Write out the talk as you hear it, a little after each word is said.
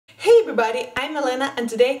everybody, I'm Elena and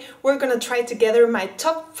today we're gonna try together my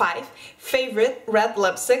top 5 favorite red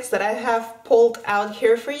lipsticks that I have pulled out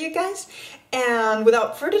here for you guys. And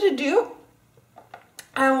without further ado,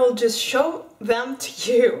 I will just show them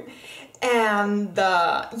to you. And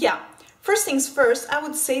yeah, first things first, I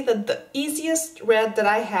would say that the easiest red that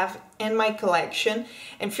I have in my collection,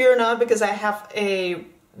 and fear not because I have a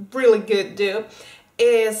really good dupe,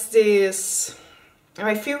 is this...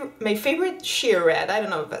 My favorite sheer red, I don't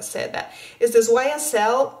know if I said that, is this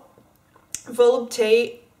YSL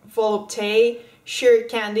Volupté Sheer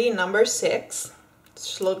Candy number 6,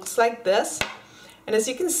 which looks like this. And as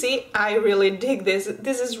you can see, I really dig this.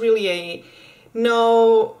 This is really a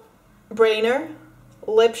no-brainer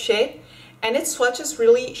lip shade, and it swatches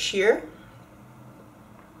really sheer.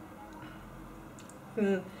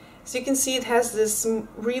 As you can see, it has this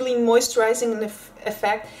really moisturizing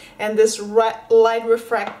effect and this light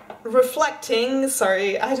reflecting,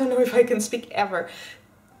 sorry, I don't know if I can speak ever,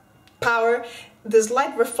 power, this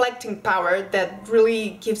light reflecting power that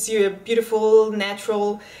really gives you a beautiful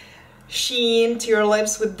natural sheen to your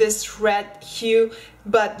lips with this red hue,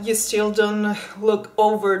 but you still don't look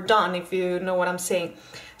overdone, if you know what I'm saying.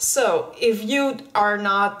 So if you are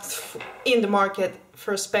not in the market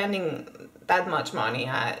for spending that much money,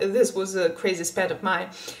 this was a crazy spend of mine,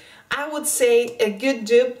 I would say a good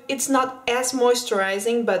dupe. It's not as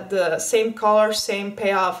moisturizing, but the same color, same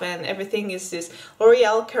payoff and everything is this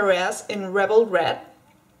L'Oreal Caresse in Rebel Red,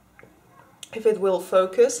 if it will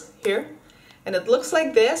focus here. And it looks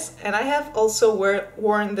like this, and I have also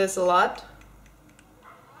worn this a lot.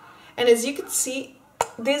 And as you can see,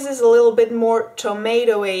 this is a little bit more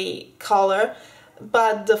tomato-y color,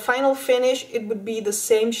 but the final finish, it would be the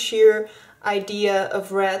same sheer idea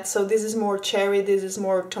of red. So this is more cherry, this is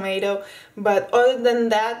more tomato, but other than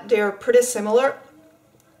that, they're pretty similar.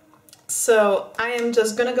 So I am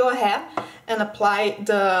just gonna go ahead and apply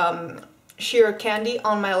the sheer candy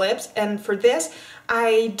on my lips, and for this,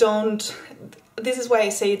 this is why I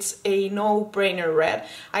say it's a no-brainer red.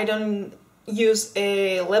 I don't use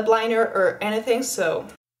a lip liner or anything, so...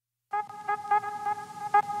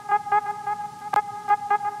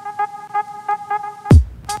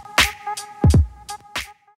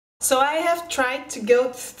 So I have tried to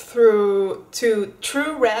go through to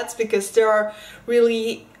true reds because there are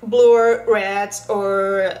really bluer reds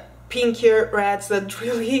or pinkier reds that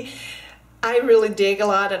I really dig a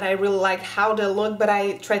lot, and I really like how they look, but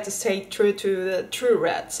I try to stay true to the true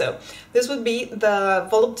red. So this would be the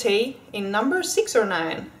Volupté in number 6 or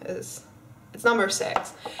 9. It's number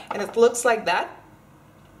 6, and it looks like that.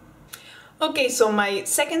 Okay, so my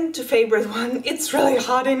second to favorite one, it's really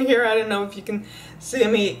hot in here. I don't know if you can see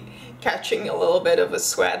me catching a little bit of a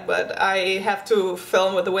sweat, but I have to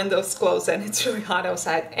film with the windows closed and it's really hot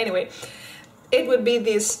outside. Anyway, it would be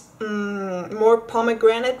this more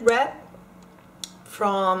pomegranate red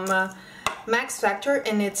from Max Factor,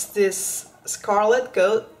 and it's this Scarlet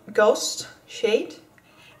Ghost shade.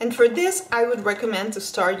 And for this, I would recommend to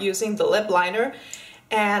start using the lip liner.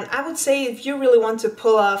 And I would say if you really want to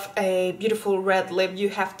pull off a beautiful red lip, you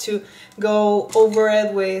have to go over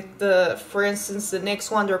it with for instance, the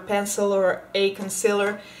NYX Wonder pencil or a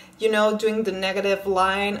concealer, you know, doing the negative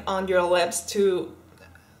line on your lips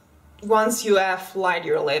once you have lined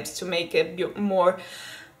your lips to make it more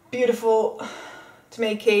beautiful,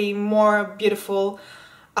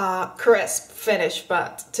 crisp finish.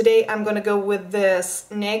 But today I'm gonna go with this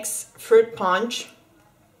NYX Fruit Punch,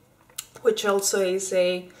 which also is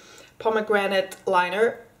a pomegranate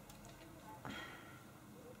liner.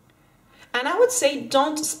 And I would say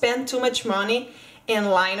don't spend too much money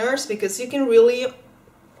in liners, because you can really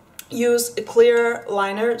use a clear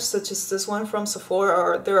liner such as this one from Sephora,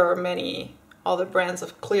 or there are many other brands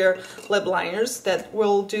of clear lip liners that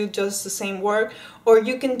will do just the same work. Or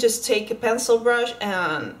you can just take a pencil brush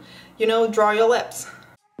and, you know, draw your lips.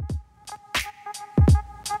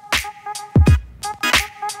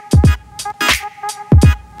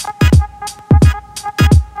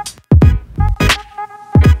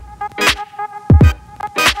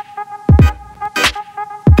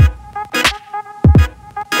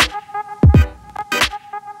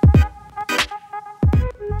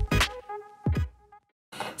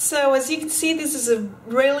 So as you can see, this is a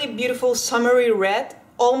really beautiful summery red,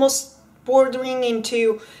 almost bordering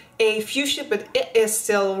into a fuchsia, but it is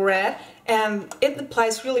still red, and it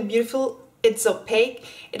applies really beautiful. It's opaque,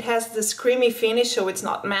 it has this creamy finish, so it's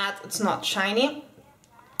not matte, it's not shiny.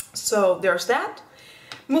 So there's that.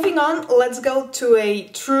 Moving on, let's go to a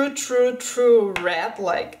true red,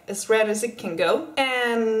 like as red as it can go.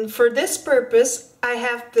 And for this purpose, I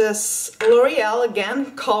have this L'Oreal,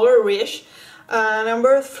 again, Color Riche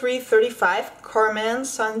Number 335, Carmen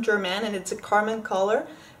Saint Germain, and it's a carmine color,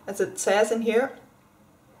 as it says in here.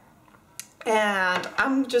 And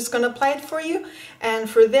I'm just gonna apply it for you. And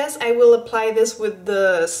for this, I will apply this with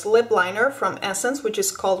the lip liner from Essence, which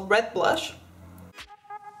is called Red Blush.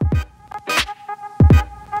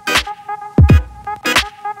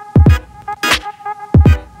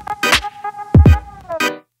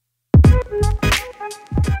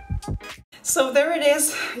 So there it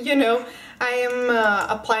is, you know, I am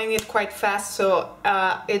applying it quite fast, so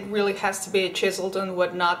it really has to be chiseled and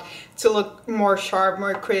whatnot to look more sharp,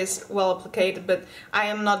 more crisp, well applied, but I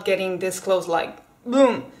am not getting this close like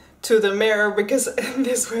boom to the mirror because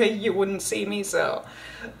this way you wouldn't see me, so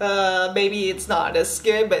maybe it's not as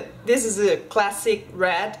good, but this is a classic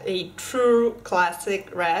red, a true classic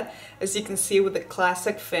red, as you can see with the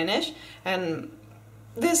classic finish, and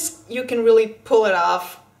this you can really pull it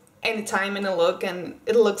off anytime in a look and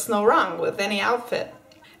it looks no wrong with any outfit.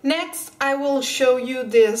 Next I will show you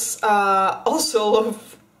this also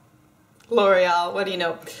of L'Oreal, what do you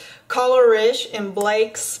know, Colorish in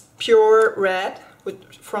Blake's Pure Red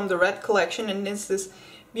from the Red collection, and it's this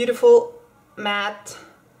beautiful matte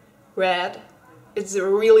red. It's a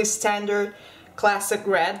really standard classic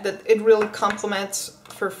red that it really complements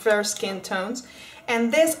for fair skin tones,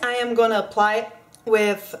 and this I am gonna apply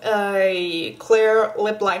with a clear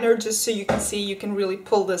lip liner, just so you can see you can really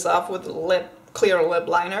pull this off with a clear lip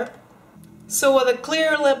liner. So what a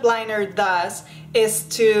clear lip liner does is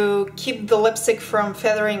to keep the lipstick from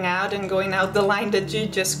feathering out and going out the line that you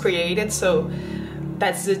just created, so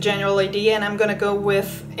that's the general idea, and I'm gonna go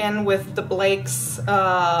with the Blake's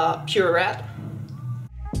Pure Red.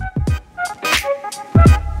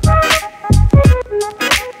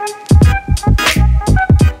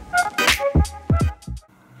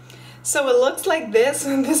 So it looks like this,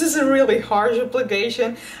 and this is a really harsh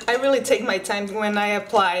application. I really take my time when I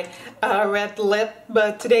apply red lip,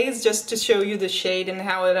 but today is just to show you the shade and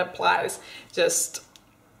how it applies, just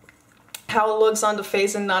how it looks on the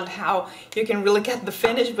face and not how you can really get the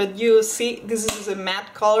finish. But you see, this is a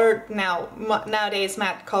matte color. Nowadays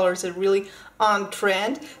matte colors are really on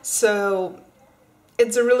trend, so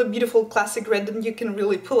it's a really beautiful classic red and you can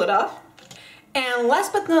really pull it off. And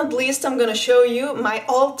last but not least, I'm gonna show you my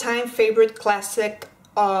all-time favorite classic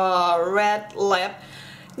red lip.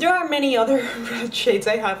 There are many other red shades.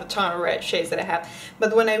 I have a ton of red shades that I have,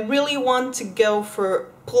 but when I really want to go for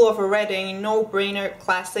pull off a red, a no-brainer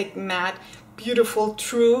classic matte, beautiful,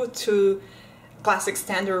 true to classic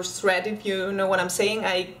standards red, if you know what I'm saying,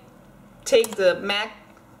 I take the MAC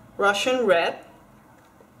Russian red,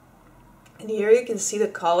 and here you can see the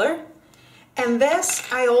color, and this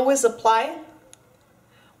I always apply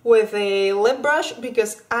with a lip brush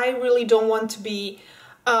because I really don't want to be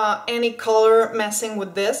any color messing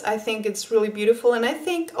with this. I think it's really beautiful, and I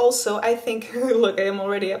think look, I am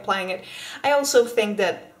already applying it. I also think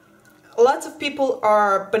that lots of people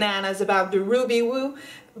are bananas about the Ruby Woo,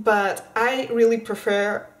 but I really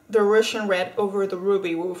prefer the Russian red over the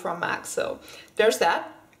Ruby Woo from MAC, so there's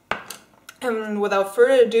that. And without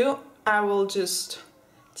further ado, I will just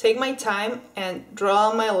take my time and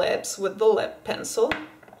draw my lips with the lip pencil.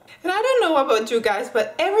 And I don't know about you guys,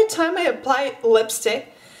 but every time I apply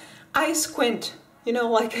lipstick, I squint, you know,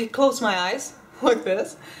 like I close my eyes like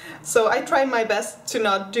this. So I try my best to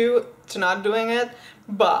not doing it,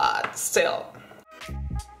 but still.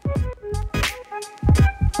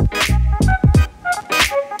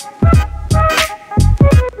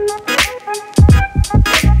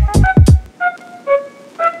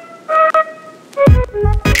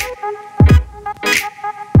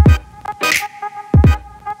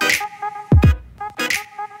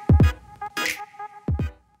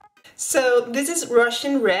 So this is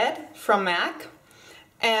Russian Red from MAC,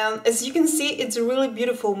 and as you can see, it's a really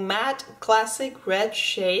beautiful matte classic red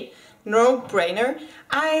shade, no brainer.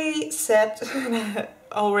 I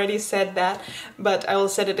already said that, but I will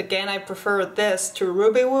say it again, I prefer this to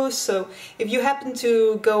Ruby Woo, so if you happen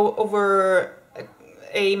to go over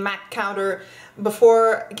a MAC counter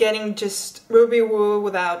before getting just Ruby Woo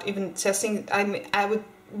without even testing, I would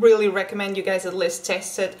really recommend you guys at least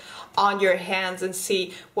test it on your hands and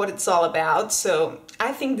see what it's all about. So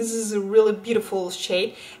I think this is a really beautiful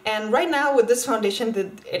shade, and right now with this foundation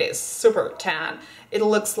it is super tan. It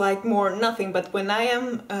looks like more nothing, but when I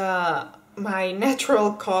am my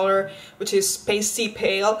natural color, which is pasty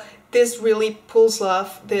pale, this really pulls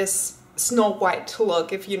off this Snow White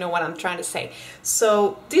look, if you know what I'm trying to say.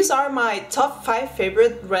 So these are my top 5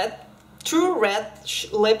 favorite true red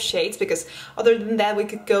lip shades, because other than that we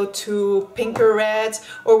could go to pinker reds,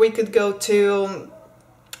 or we could go to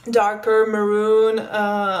darker maroon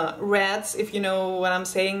reds, if you know what I'm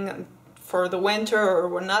saying, for the winter or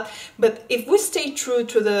whatnot. But if we stay true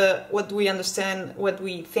to what we understand, what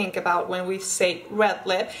we think about when we say red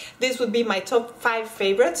lip, this would be my top 5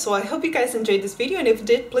 favorites. So I hope you guys enjoyed this video, and if you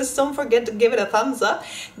did, please don't forget to give it a thumbs up.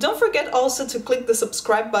 Don't forget also to click the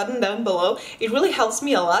subscribe button down below. It really helps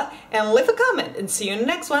me a lot, and leave a comment, and see you in the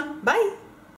next one. Bye!